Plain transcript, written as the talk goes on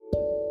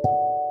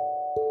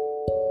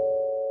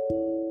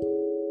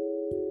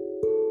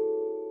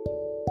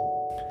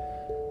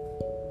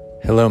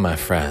Hello, my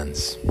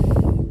friends.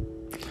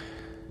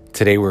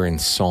 Today we're in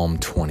Psalm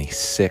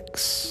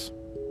 26,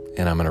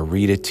 and I'm going to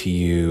read it to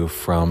you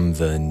from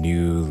the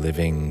New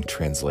Living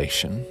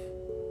Translation.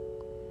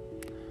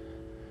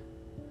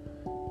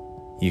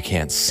 You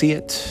can't see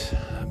it,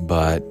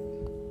 but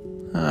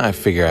I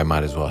figure I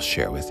might as well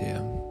share with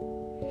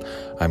you.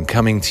 I'm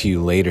coming to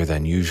you later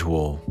than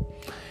usual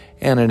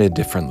and in a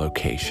different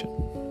location.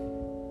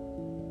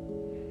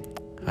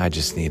 I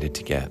just needed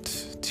to get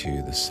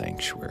to the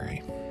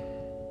sanctuary.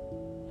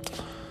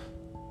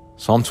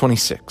 Psalm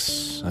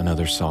 26,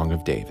 another song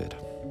of David.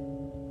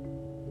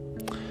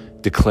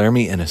 Declare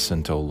me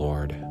innocent, O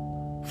Lord,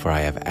 for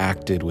I have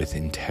acted with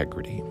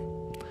integrity.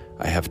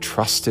 I have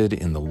trusted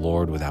in the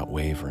Lord without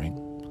wavering.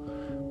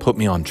 Put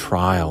me on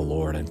trial,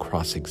 Lord, and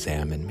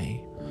cross-examine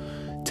me.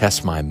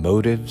 Test my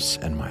motives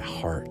and my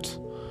heart,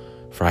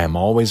 for I am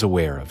always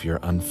aware of your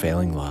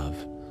unfailing love,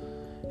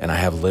 and I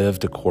have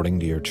lived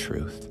according to your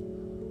truth.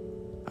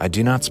 I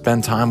do not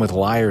spend time with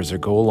liars or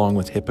go along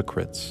with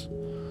hypocrites.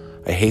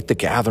 I hate the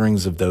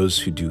gatherings of those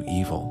who do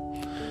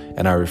evil,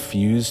 and I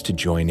refuse to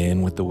join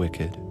in with the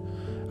wicked.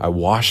 I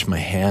wash my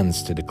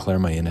hands to declare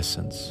my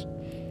innocence.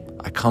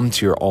 I come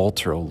to your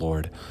altar, O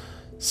Lord,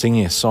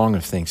 singing a song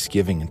of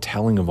thanksgiving and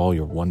telling of all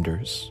your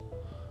wonders.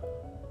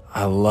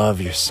 I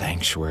love your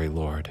sanctuary,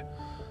 Lord,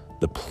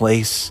 the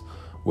place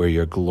where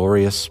your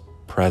glorious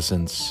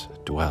presence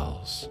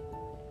dwells.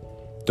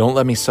 Don't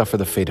let me suffer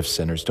the fate of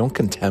sinners. Don't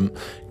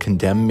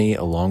condemn me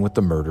along with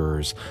the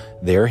murderers.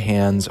 Their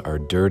hands are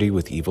dirty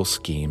with evil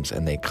schemes,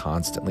 and they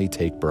constantly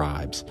take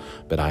bribes.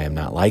 But I am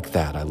not like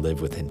that. I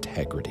live with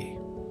integrity.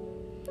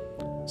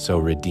 So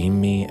redeem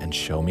me and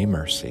show me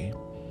mercy.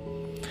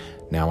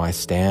 Now I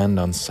stand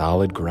on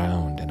solid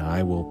ground, and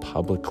I will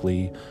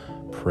publicly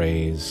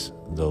praise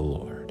the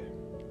Lord.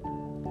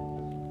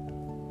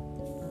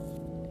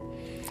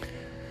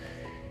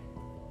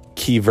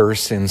 Key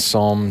verse in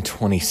Psalm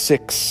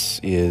 26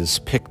 is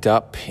picked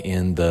up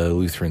in the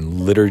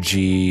Lutheran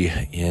liturgy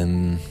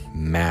in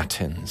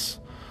Matins.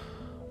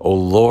 O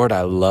Lord,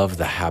 I love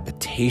the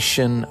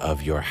habitation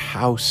of your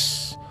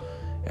house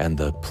and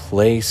the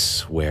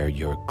place where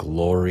your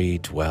glory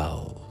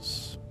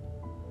dwells.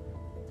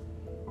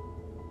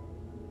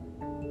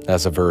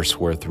 That's a verse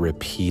worth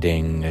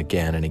repeating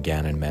again and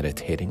again and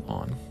meditating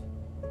on.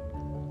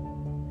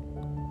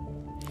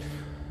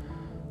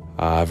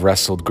 I've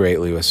wrestled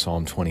greatly with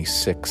Psalm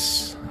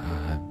 26,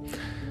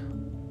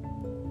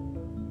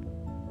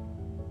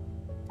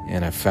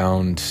 and I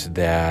found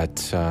that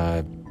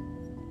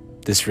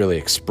this really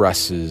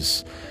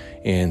expresses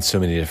in so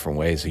many different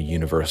ways a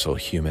universal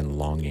human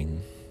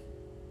longing.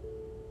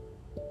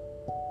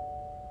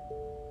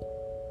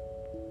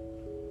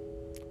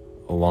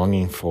 A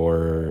longing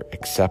for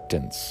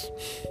acceptance,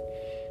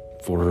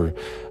 for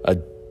a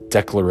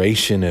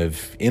declaration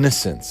of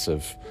innocence,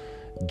 of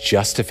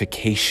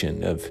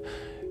justification, of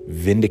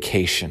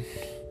vindication.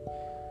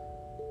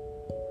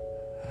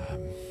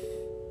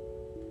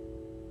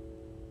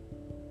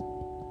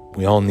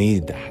 We all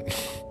need that.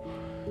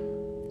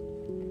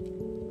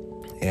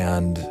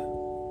 And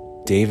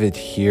David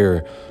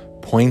here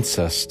points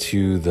us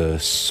to the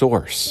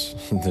source,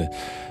 the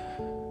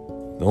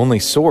only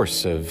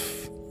source of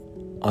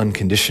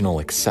unconditional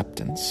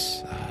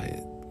acceptance,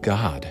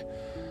 God.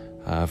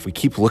 If we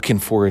keep looking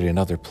for it in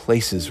other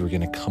places, we're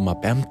going to come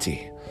up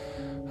empty.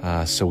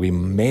 So we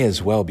may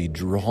as well be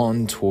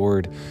drawn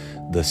toward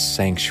the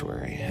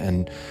sanctuary.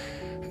 And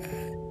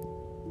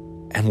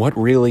what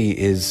really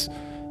is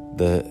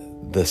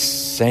the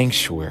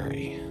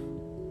sanctuary?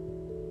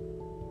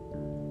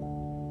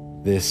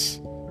 This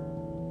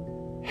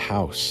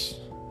house.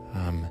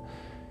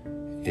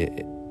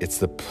 It's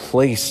the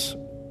place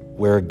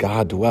where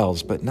God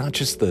dwells, but not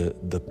just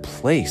the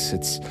place.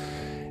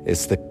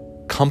 It's the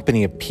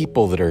company of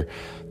people that are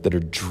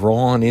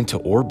drawn into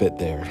orbit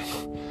there.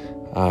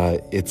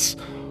 It's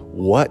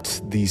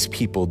what these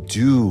people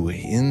do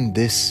in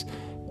this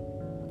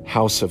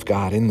house of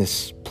God, in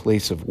this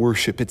place of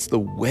worship. It's the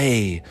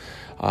way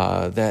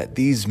that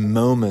these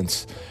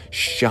moments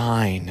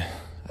shine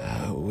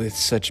with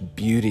such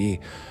beauty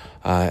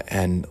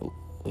and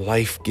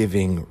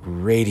life-giving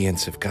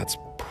radiance of God's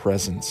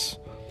presence.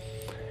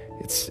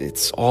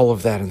 It's all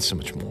of that and so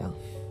much more.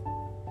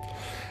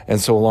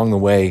 And so along the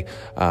way,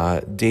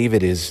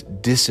 David is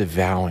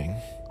disavowing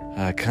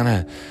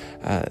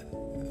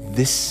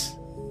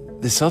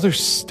this other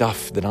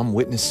stuff that I'm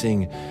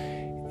witnessing.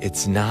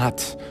 It's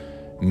not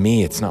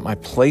me. It's not my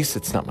place.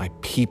 It's not my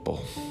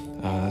people.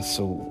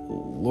 So,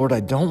 Lord, I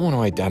don't want to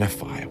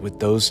identify with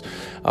those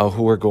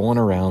who are going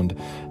around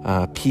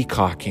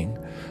peacocking.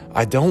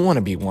 I don't want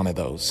to be one of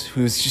those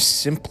who's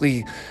just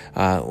simply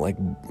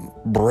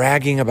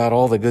bragging about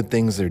all the good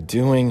things they're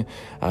doing,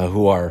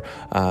 who are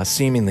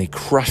seemingly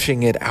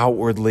crushing it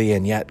outwardly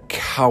and yet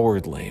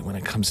cowardly when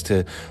it comes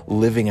to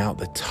living out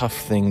the tough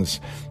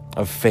things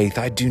of faith.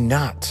 I do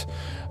not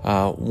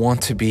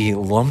want to be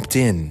lumped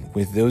in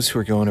with those who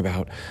are going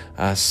about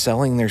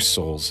selling their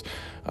souls,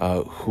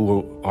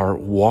 who are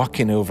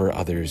walking over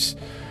others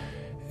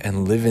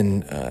and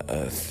living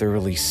a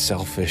thoroughly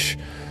selfish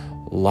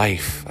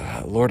life.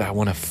 Lord, I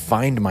want to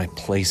find my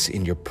place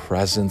in your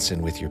presence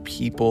and with your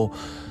people.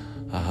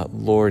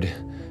 Lord,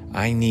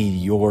 I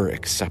need your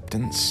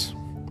acceptance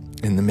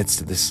in the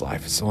midst of this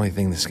life. It's the only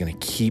thing that's going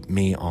to keep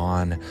me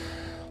on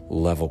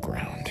level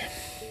ground.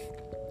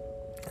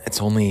 It's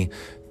the only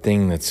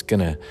thing that's going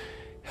to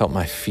help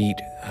my feet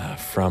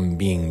from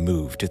being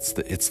moved. It's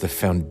the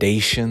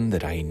foundation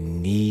that I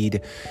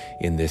need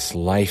in this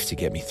life to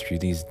get me through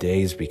these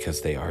days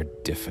because they are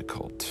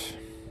difficult.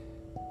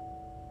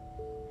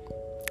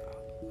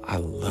 I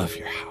love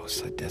your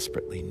house. I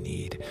desperately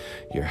need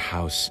your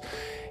house,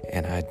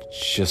 and I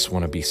just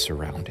want to be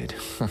surrounded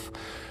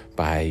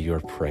by your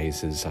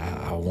praises.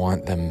 I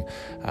want them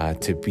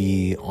to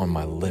be on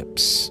my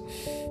lips.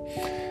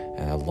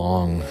 And I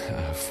long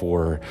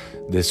for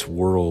this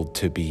world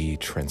to be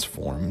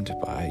transformed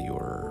by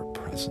your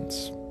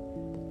presence.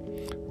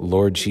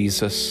 Lord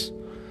Jesus,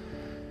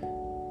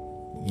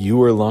 you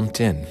were lumped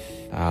in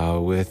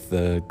with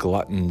the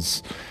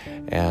gluttons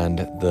and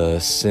the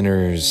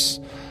sinners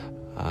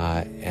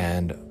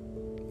and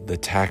the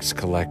tax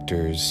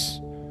collectors.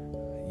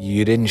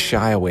 You didn't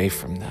shy away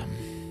from them.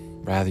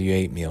 Rather, you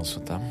ate meals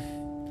with them.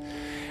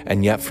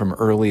 And yet from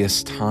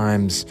earliest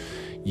times,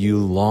 you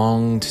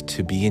longed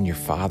to be in your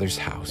Father's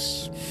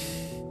house,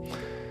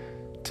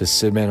 to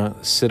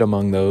sit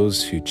among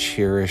those who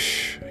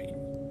cherish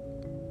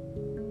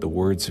the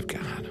words of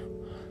God.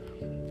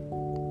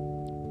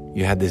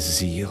 You had this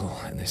zeal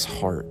and this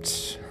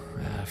heart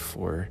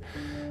for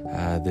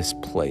this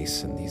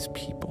place and these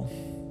people.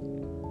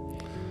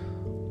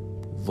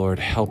 Lord,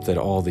 help that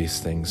all these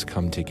things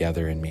come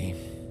together in me.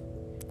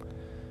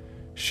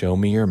 Show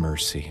me your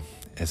mercy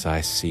as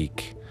I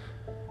seek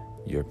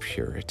your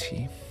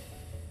purity.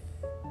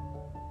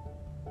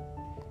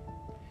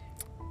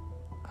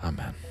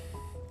 Amen.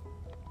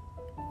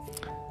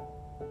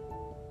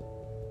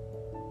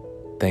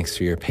 Thanks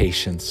for your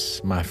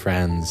patience, my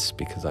friends,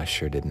 because I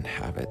sure didn't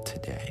have it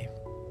today.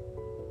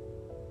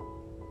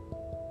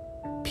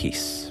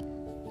 Peace.